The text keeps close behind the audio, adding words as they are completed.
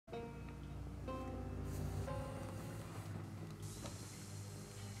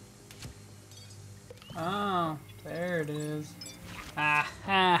Oh, there it is.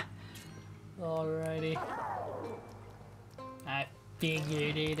 Aha! Alrighty. I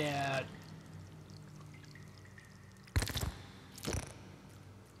figured it out.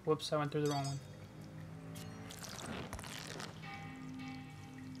 Whoops, I went through the wrong one.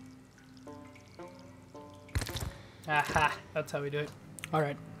 Aha, that's how we do it.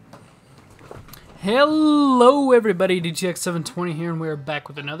 Alright. Hello everybody, DTX720 here, and we're back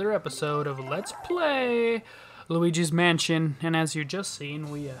with another episode of Let's Play Luigi's Mansion. And as you just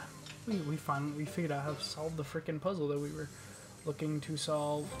seen, we figured out how to solve the freaking puzzle that we were looking to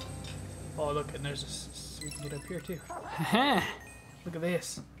solve. Oh look, and there's we can get up here too. Look at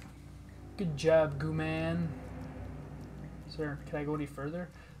this. Good job, Goo-man. Sir, can I go any further?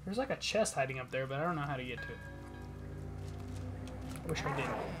 There's like a chest hiding up there, but I don't know how to get to it. I wish I did.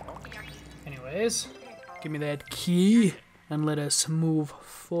 Anyways, give me that key and let us move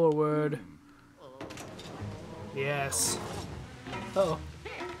forward. Yes. Uh-oh.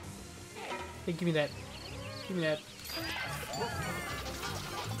 Hey, give me that. Give me that.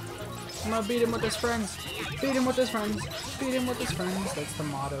 I'm gonna beat him with his friends. Beat him with his friends. Beat him with his friends. That's the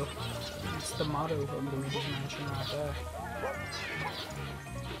motto. That's the motto of Luigi's Mansion right there.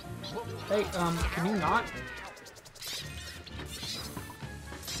 Hey, can you not?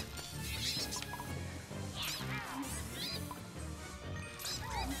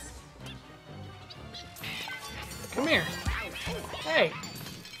 Come here. Hey.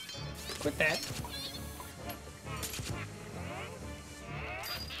 Quit that.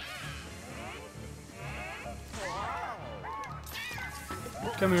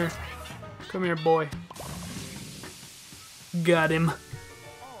 Come here. Come here, boy. Got him.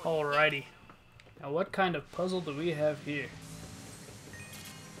 Alrighty. Now what kind of puzzle do we have here?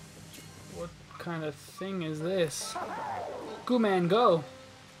 What kind of thing is this? Goo-man, go!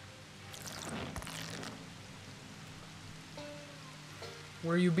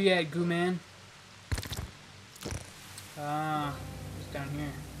 Where you be at, Goo-man? Ah, it's down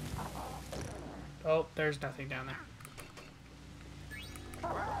here. Oh, there's nothing down there.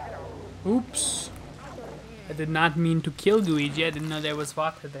 Oops. I did not mean to kill Luigi. I didn't know there was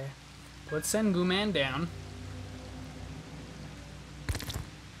water there. Let's send Goo-man down.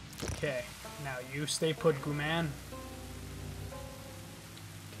 Okay, now you stay put, Goo-man.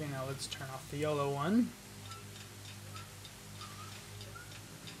 Okay, now let's turn off the yellow one.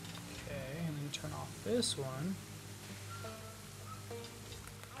 And then turn off this one.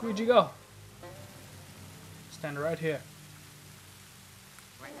 Luigi, go. Stand right here.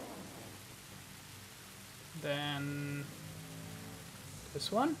 Then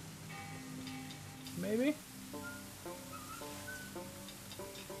this one, maybe.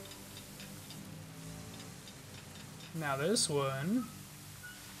 Now this one.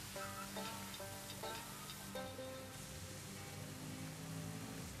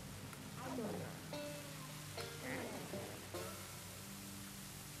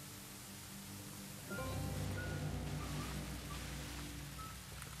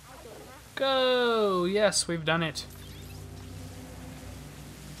 Go! Yes, we've done it.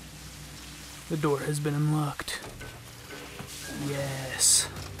 The door has been unlocked. Yes.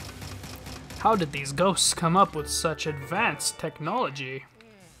 How did these ghosts come up with such advanced technology?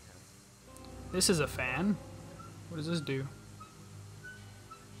 This is a fan. What does this do?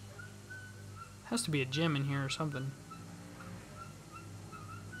 Has to be a gem in here or something.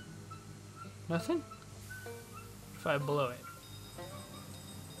 Nothing? If I blow it.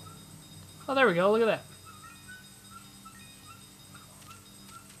 Oh, there we go. Look at that.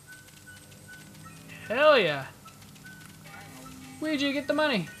 Hell yeah. Luigi, get the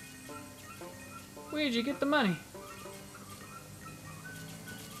money. Luigi, get the money.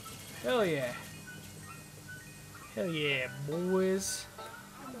 Hell yeah. Hell yeah, boys.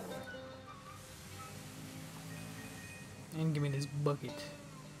 And give me this bucket.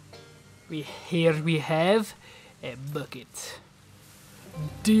 Here we have a bucket.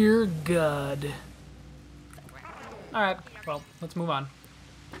 Dear God. Alright, well, let's move on.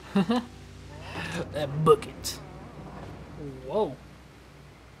 That bucket. Whoa.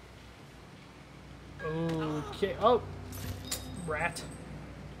 Okay, oh. Rat.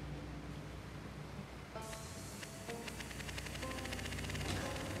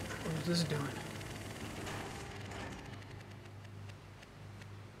 What is this doing?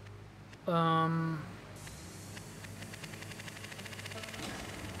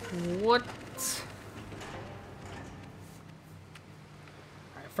 What?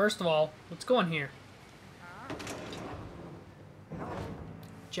 Alright, first of all, let's go in here.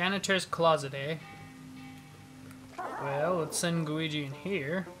 Janitor's closet, eh? Well, let's send Luigi in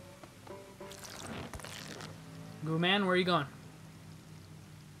here. Goo Man, where are you going?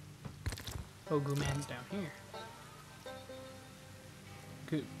 Oh, Goo Man's down here.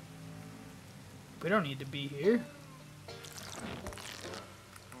 Good. We don't need to be here.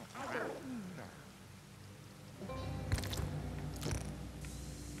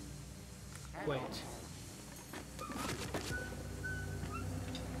 Wait.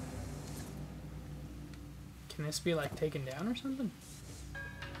 Can this be like taken down or something?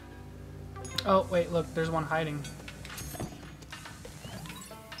 Oh, wait, look, there's one hiding.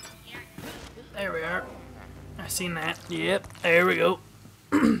 There we are. I seen that. Yep, there we go.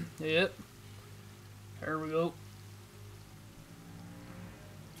 Yep. There we go.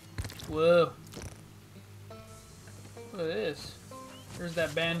 Whoa. What is this? There's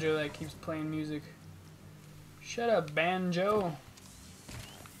that banjo that keeps playing music. Shut up, banjo.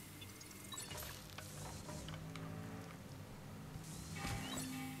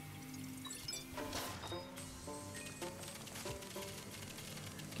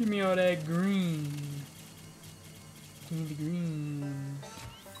 Give me all that green. Give me the greens.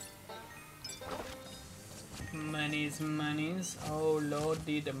 Monies, monies. Oh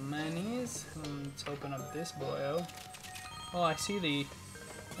lordy, the monies. Let's open up this boyo. Oh, I see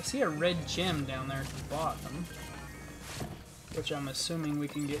a red gem down there at the bottom, which I'm assuming we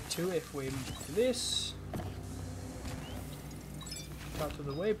can get to if we do this. Out of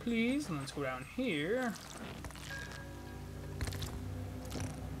the way, please. And let's go down here.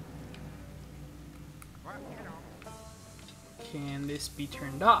 Can this be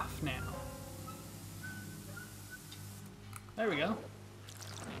turned off now? There we go.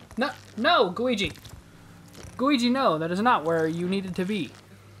 No, no, Luigi. Luigi, no, that is not where you needed to be.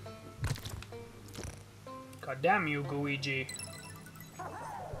 God damn you, Luigi.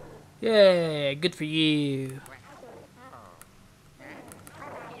 Yeah, good for you.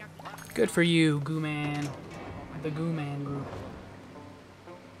 Good for you, Goo Man. The Goo Man group.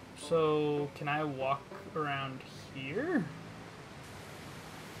 So, can I walk around here?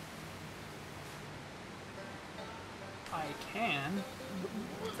 I can.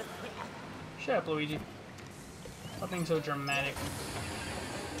 Shut up, Luigi. Nothing so dramatic.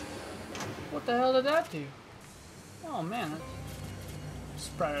 What the hell did that do? Oh man, that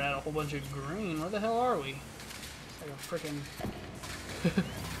sprouted out a whole bunch of green. Where the hell are we? Like a frickin'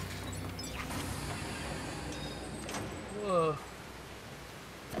 whoa.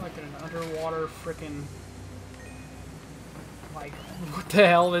 Like an underwater frickin'. Like, what the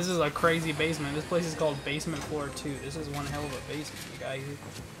hell? This is a crazy basement. This place is called Basement Floor 2. This is one hell of a basement, you guys.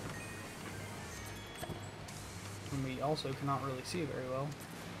 And we also cannot really see very well.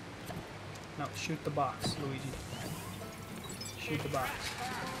 No, shoot the box, Luigi. Shoot the box.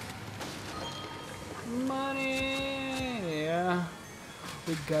 Money! Yeah.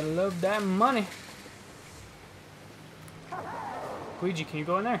 We gotta love that money. Luigi, can you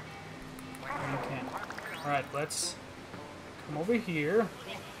go in there? No, you can't. Alright, let's come over here.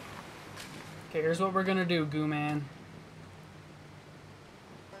 Okay, here's what we're gonna do, Goo Man.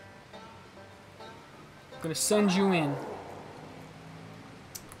 I'm gonna send you in.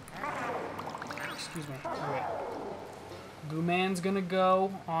 Excuse me. Okay. Goo Man's gonna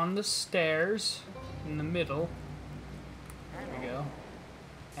go on the stairs in the middle. There we go.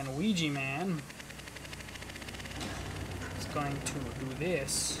 And Luigi Man is going to do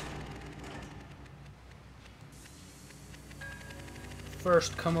this.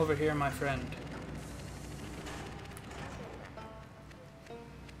 First, come over here, my friend.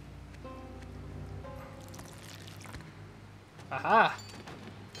 Aha!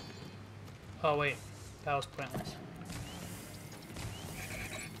 Oh wait, that was pointless.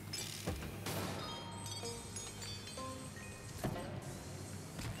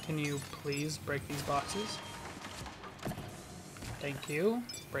 Can you please break these boxes? Thank you.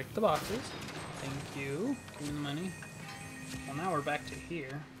 Break the boxes. Thank you. Give me the money. Well, now we're back to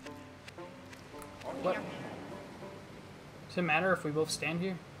here. What? Does it matter if we both stand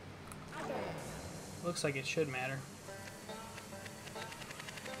here? Looks like it should matter.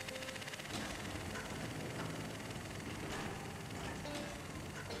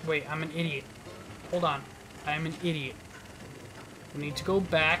 Wait, I'm an idiot. Hold on. I am an idiot. We need to go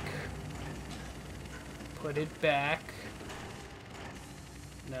back. Put it back.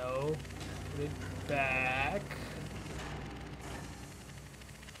 No. Put it back.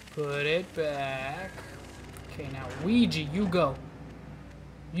 Put it back. Okay, now Luigi, you go.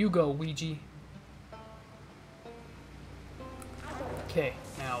 You go, Luigi. Okay,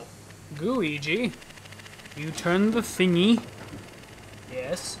 now Luigi, you turn the thingy.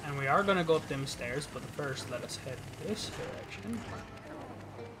 Yes, and we are gonna go up them stairs, but first let us head this direction.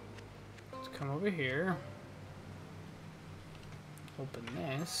 Let's come over here. Open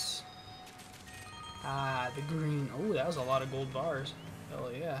this. Ah, the green. Oh, that was a lot of gold bars.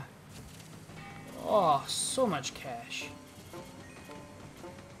 Hell yeah. Oh, so much cash.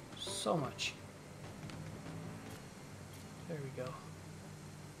 So much. There we go.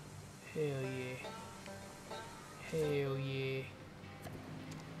 Hell yeah. Hell yeah.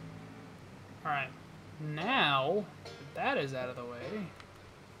 Alright. Now, that is out of the way.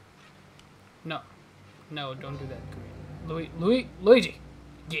 No. No, don't do that. Luigi!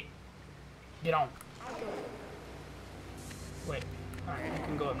 Get on. Wait. Alright, you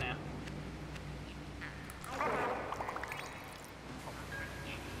can go up now.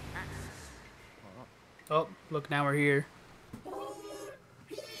 Oh, look, now we're here.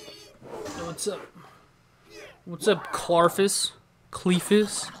 So what's up? What's up, Clarfus?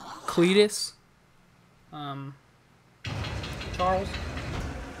 Cleefus? Cletus? Charles?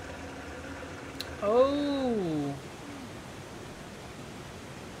 Oh!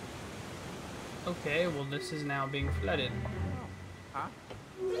 Okay, well this is now being flooded.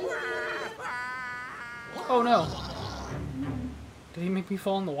 Oh no! Did he make me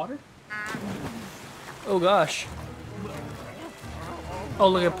fall in the water? Oh gosh. Oh,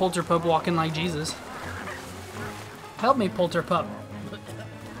 look at Polterpup walking like Jesus. Help me, Polterpup.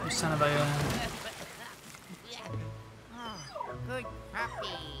 You son of a... Good puppy.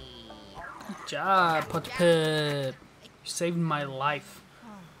 Good job, Polterpup. You saved my life.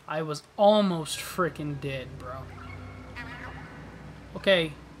 I was almost freaking dead, bro.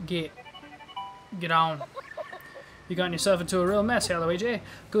 Okay, get on. You got yourself into a real mess here, Luigi.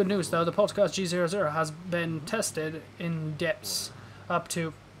 Good news, though. The Poltergust G00 has been tested in depths up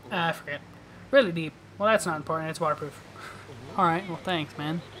to... I forget. Really deep. Well, that's not important. It's waterproof. Alright, well, thanks,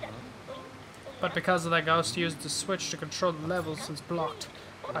 man. But because of that ghost used the switch to control the levels, it's blocked.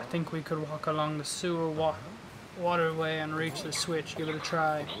 I think we could walk along the sewer waterway and reach the switch. Give it a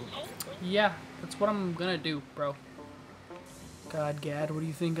try. Yeah, that's what I'm gonna do, bro. God, Gad, what do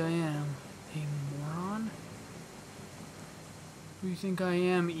you think I am? A moron? Who do you think I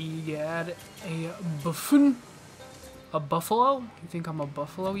am, Egad? A buffoon? A buffalo? You think I'm a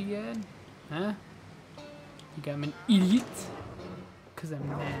buffalo, Egad? Huh? You got me an idiot? Cause I'm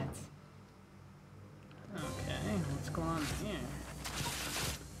mad. Okay, what's going on here?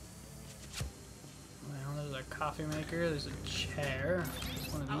 Well, there's a coffee maker, there's a chair,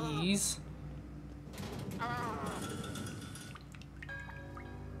 there's one of these.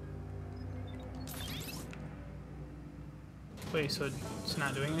 Wait, so it's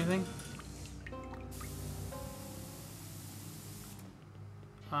not doing anything?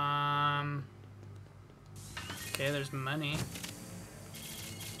 Okay, there's money.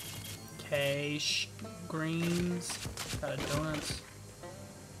 Cash, greens, got a donuts.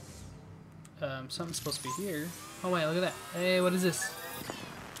 Something's supposed to be here. Oh wait, look at that. Hey, what is this?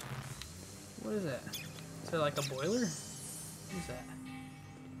 What is that? Is that like a boiler? What is that?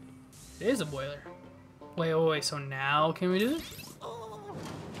 It is a boiler. Wait, so now can we do this?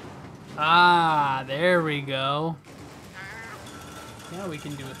 Ah, there we go. Now we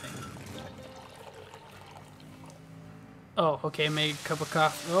can do a thing. Oh, okay, make a cup of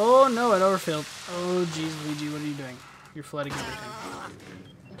coffee. Oh no, it overfilled. Oh jeez, Luigi, what are you doing? You're flooding everything.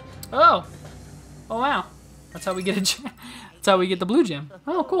 Oh! Oh wow. That's how we get a gem. That's how we get the blue gem.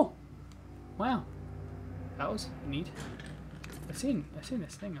 Oh, cool. Wow. That was neat. I've seen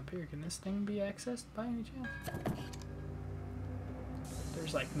this thing up here. Can this thing be accessed by any chance?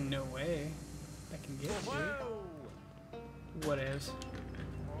 There's like no way I can get to it. What is?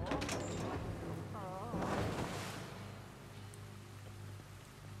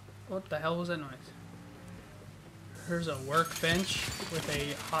 What the hell was that noise? There's a workbench with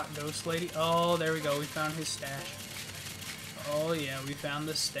a hot ghost lady. Oh, there we go. We found his stash. Oh yeah, we found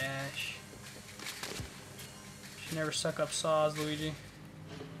the stash. Should never suck up saws, Luigi.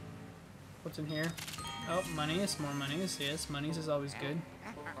 What's in here? Oh, monies. More monies. Yes, monies is always good.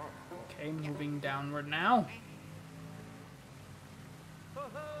 Okay, moving downward now.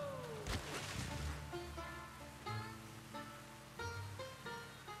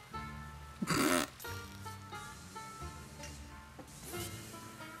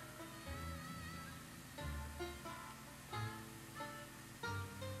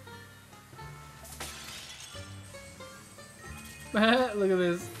 Look at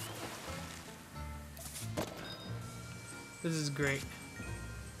this. This is great.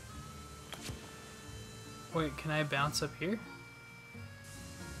 Wait, can I bounce up here?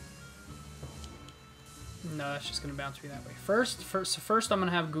 No, that's just gonna bounce me that way. First I'm gonna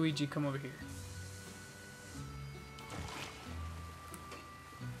have Luigi come over here.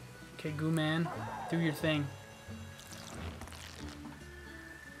 Okay, Goo Man, do your thing.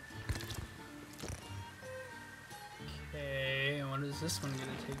 this one gonna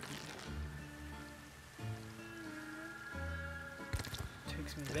take me?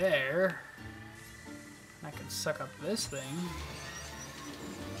 Takes me there. I can suck up this thing.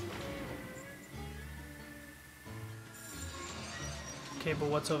 Okay, but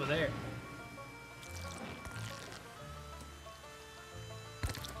what's over there?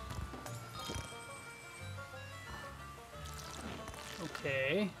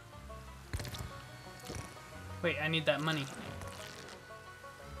 Okay. Wait, I need that money.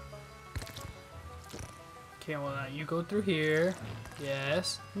 Okay, well, you go through here.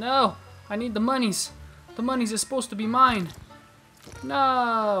 Yes. No! I need the monies. The monies is supposed to be mine.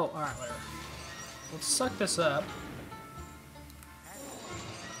 No! Alright, whatever. Let's suck this up.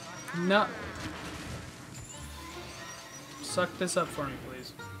 No. Suck this up for me,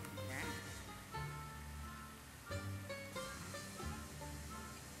 please.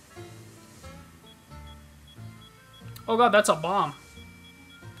 Oh god, that's a bomb.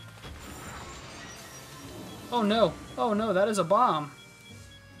 Oh no. Oh no, that is a bomb.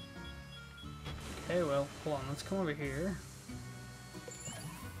 Okay, well, hold on. Let's come over here.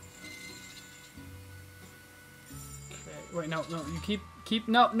 Okay, wait, no, you keep,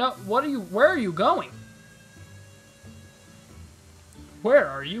 no, where are you going? Where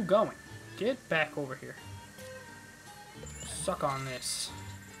are you going? Get back over here. Suck on this.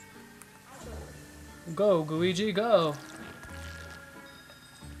 Go, Luigi, go.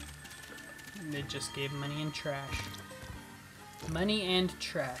 And they just gave money and trash. Money and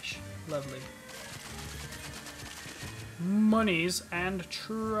trash. Lovely. Monies and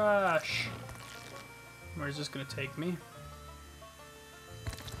trash. Where's this gonna take me?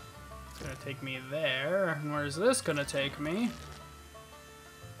 It's gonna take me there. And where's this gonna take me?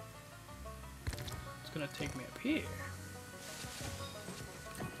 It's gonna take me up here.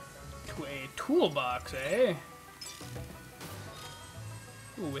 To a toolbox, eh?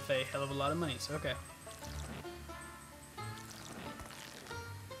 Ooh, with a hell of a lot of money, so okay.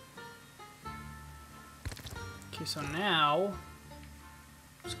 Okay, so now,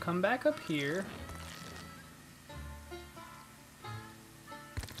 let's come back up here.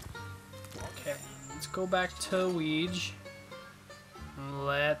 Okay, let's go back to Luigi.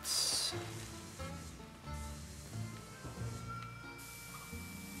 Let's...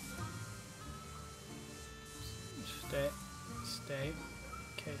 Stay.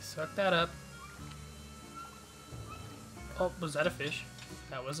 Okay, suck that up. Oh, was that a fish?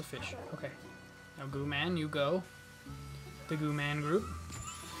 That was a fish. Okay. Now, Goo Man, you go. The Goo Man group.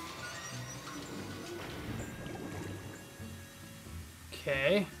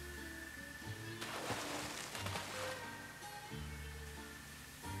 Okay.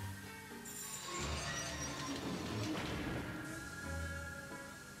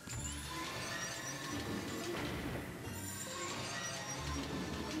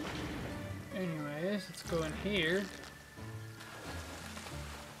 Anyways, let's go in here.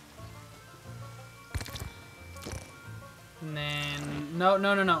 And then no.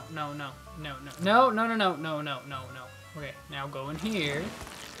 Okay, now go in here.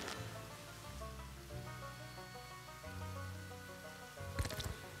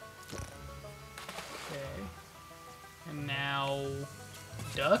 Okay. And now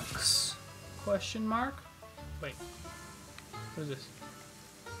ducks? Question mark? Wait. What is this?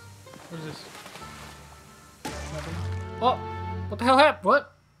 What is this? Nothing. Oh! What the hell happened?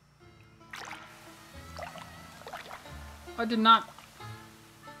 What? I did not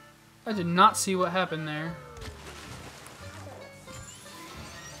see what happened there.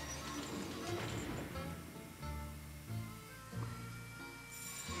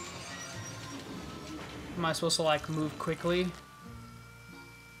 Am I supposed to, like, move quickly?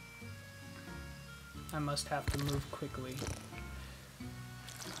 I must have to move quickly.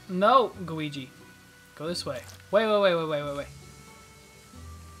 No, Luigi. Go this way. Wait.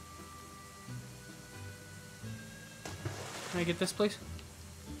 Can I get this, please?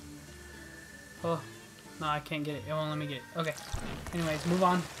 Oh, no, I can't get it. It won't let me get it. Okay. Anyways, move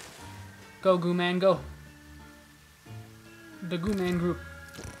on. Go, Goo Man, go. The Goo Man group.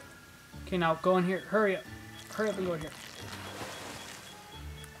 Okay, now go in here. Hurry up. Hurry up and go in here.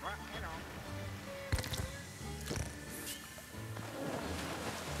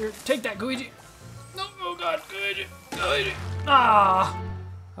 Here, take that, Luigi. No, oh god, Luigi. Ah!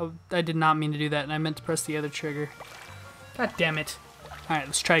 Oh, I did not mean to do that, and I meant to press the other trigger. God damn it. Alright,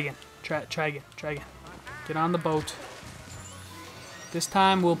 let's try again. Try again. Get on the boat. This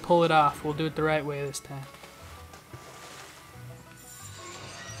time we'll pull it off. We'll do it the right way this time.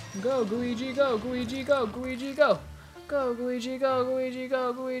 Go, Luigi, go, Luigi, go, Luigi, go. Go,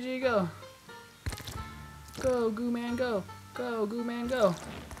 Goo Man, go. Go, Goo Man, go.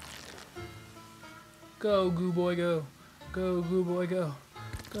 Go, Goo Boy, go. Go, Goo Boy, go.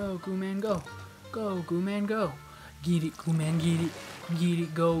 Go, Goo Man, go. Go, Goo Man, go. Get it, Goo Man, get it. Get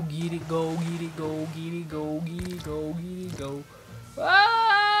it, go, get it, go, get it, go, get it, go, get it, go, get it, go.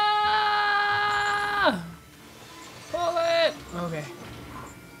 Ah! Pull it! Okay.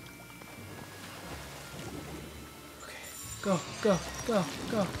 Go, go, go,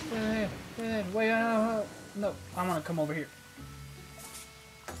 go. Wait, no, I want to come over here.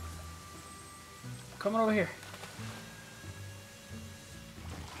 Coming over here.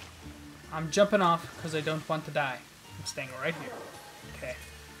 I'm jumping off because I don't want to die. I'm staying right here. Okay.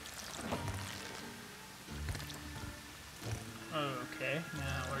 Okay,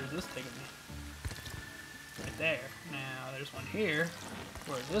 now where's this taking me? Right there. Now there's one here.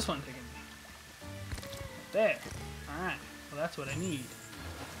 Where's this one taking me? Right there. Alright, well that's what I need.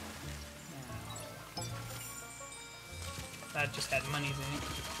 Now, that just had monies in it.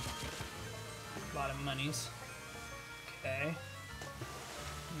 A lot of monies. Okay.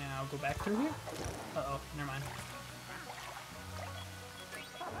 Now go back through here. Uh-oh, never mind.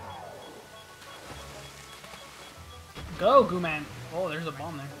 Go, Goo Man! Oh, there's a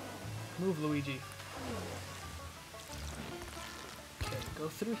bomb there. Move, Luigi. Okay, go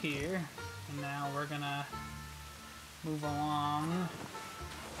through here. And now we're gonna move along.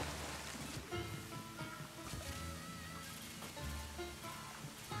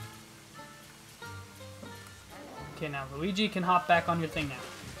 Okay, now Luigi can hop back on your thing now.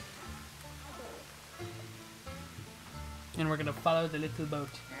 And we're gonna follow the little boat.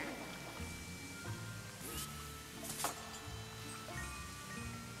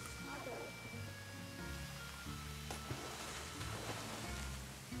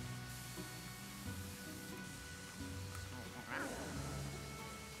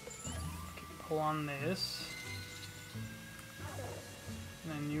 Pull on this.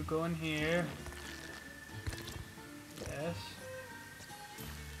 And then you go in here. Yes.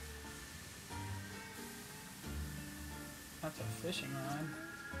 That's a fishing rod.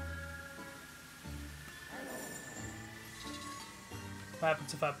 What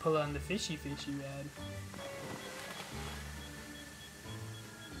happens if I pull on the fishy rod?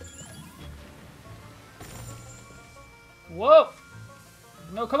 Whoa!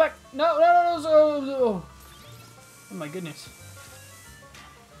 No, come back! No! Oh my goodness.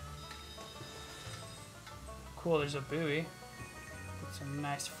 Cool, there's a buoy. With some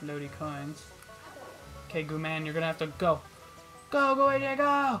nice floaty coins. Okay, Goo Man, you're gonna have to go. Go, AJ,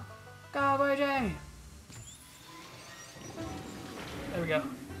 go! Go, AJ! There we go.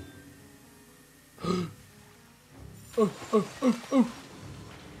 Oh.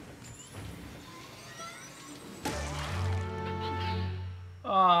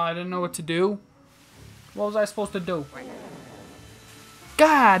 Oh, I didn't know what to do. What was I supposed to do?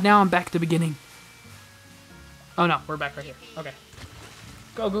 God, now I'm back to the beginning. Oh no, we're back right here. Okay.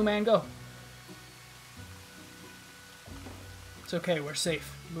 Go, Goo Man, go. It's okay, we're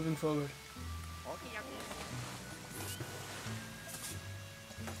safe. Moving forward.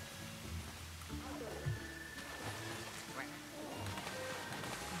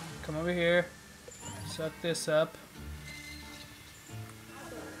 Come over here. Suck this up.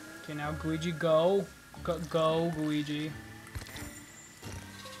 Okay, now Luigi, go. Go, Luigi.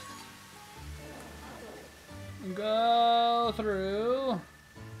 Go through.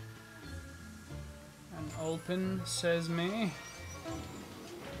 And open, says me.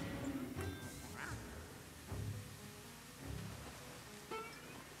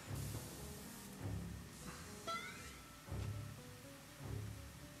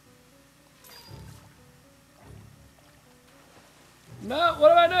 No,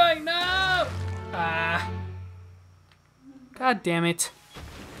 what am I doing? No! Ah. God damn it.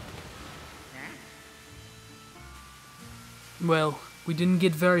 Well, we didn't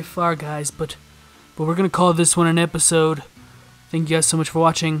get very far, guys, but we're gonna call this one an episode. Thank you guys so much for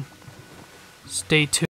watching. Stay tuned.